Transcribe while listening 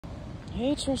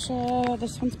Hey Trisha,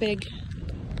 this one's big.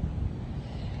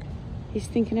 He's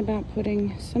thinking about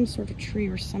putting some sort of tree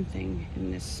or something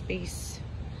in this space.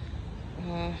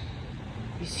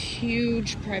 These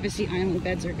huge privacy island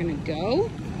beds are gonna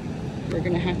go. We're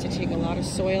gonna have to take a lot of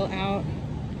soil out.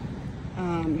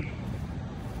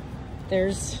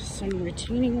 There's some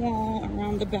retaining wall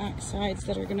around the back sides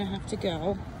that are gonna have to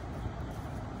go.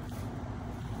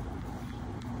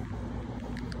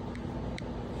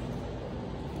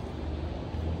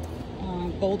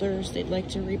 Boulders they'd like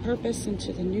to repurpose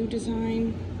into the new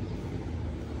design.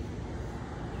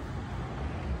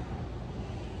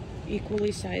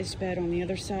 Equally sized bed on the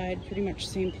other side, pretty much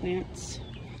same plants.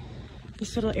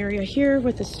 This little area here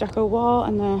with the stucco wall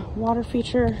and the water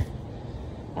feature.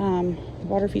 The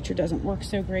water feature doesn't work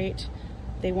so great.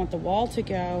 They want the wall to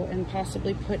go and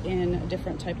possibly put in a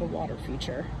different type of water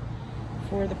feature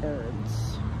for the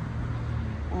birds.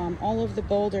 All of the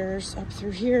boulders up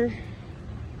through here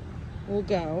will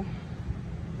go.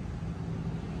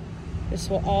 This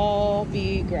will all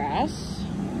be grass.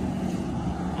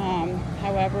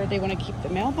 However, they want to keep the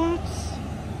mailbox.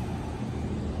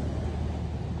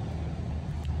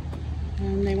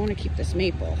 And they want to keep this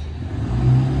maple.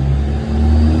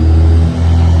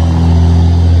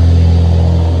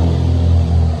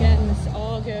 Again, this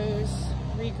all goes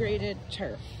regraded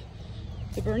turf.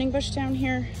 The burning bush down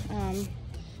here,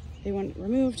 they want it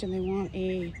removed and they want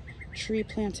a tree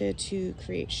planted to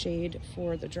create shade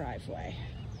for the driveway.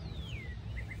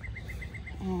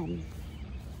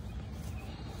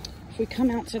 If we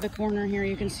come out to the corner here,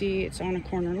 you can see it's on a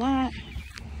corner lot.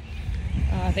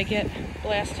 They get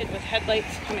blasted with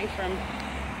headlights coming from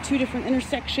two different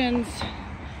intersections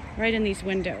right in these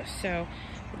windows. So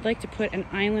I'd like to put an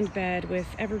island bed with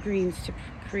evergreens to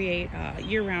create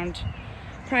year-round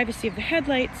privacy of the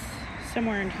headlights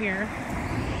somewhere in here.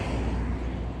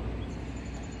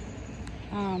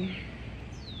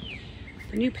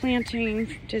 The new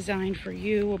planting design for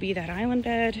you will be that island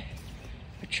bed,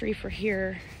 a tree for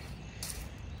here.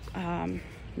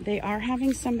 They are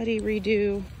having somebody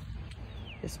redo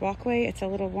this walkway. It's a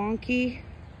little wonky.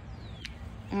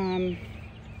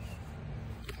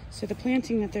 So the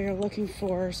planting that they're looking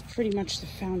for is pretty much the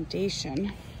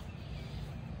foundation.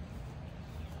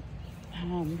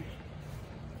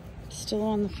 Still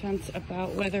on the fence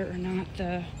about whether or not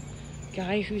the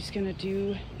guy who's gonna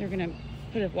do, they're gonna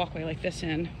put a walkway like this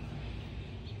in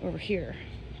over here.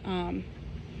 I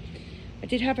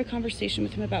did have a conversation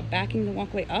with him about backing the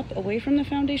walkway up away from the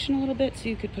foundation a little bit so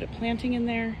you could put a planting in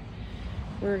there.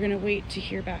 We're gonna wait to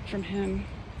hear back from him.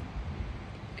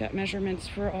 Got measurements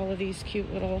for all of these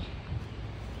cute little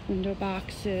window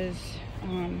boxes.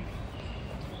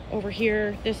 Over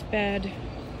here, this bed,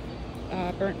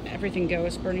 everything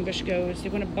goes, burning bush goes. They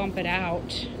want to bump it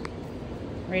out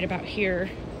right about here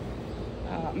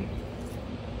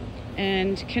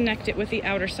and connect it with the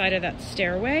outer side of that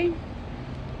stairway.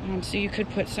 So you could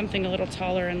put something a little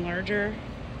taller and larger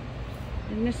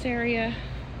in this area.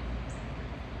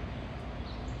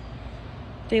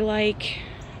 They like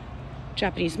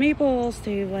Japanese maples,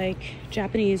 they like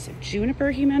Japanese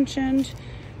juniper he mentioned.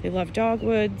 They love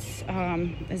dogwoods,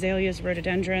 azaleas,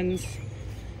 rhododendrons.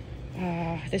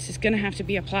 This is gonna have to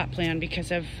be a plot plan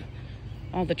because of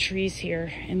all the trees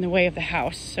here in the way of the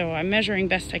house. So I'm measuring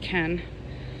best I can.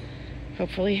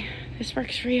 Hopefully this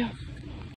works for you.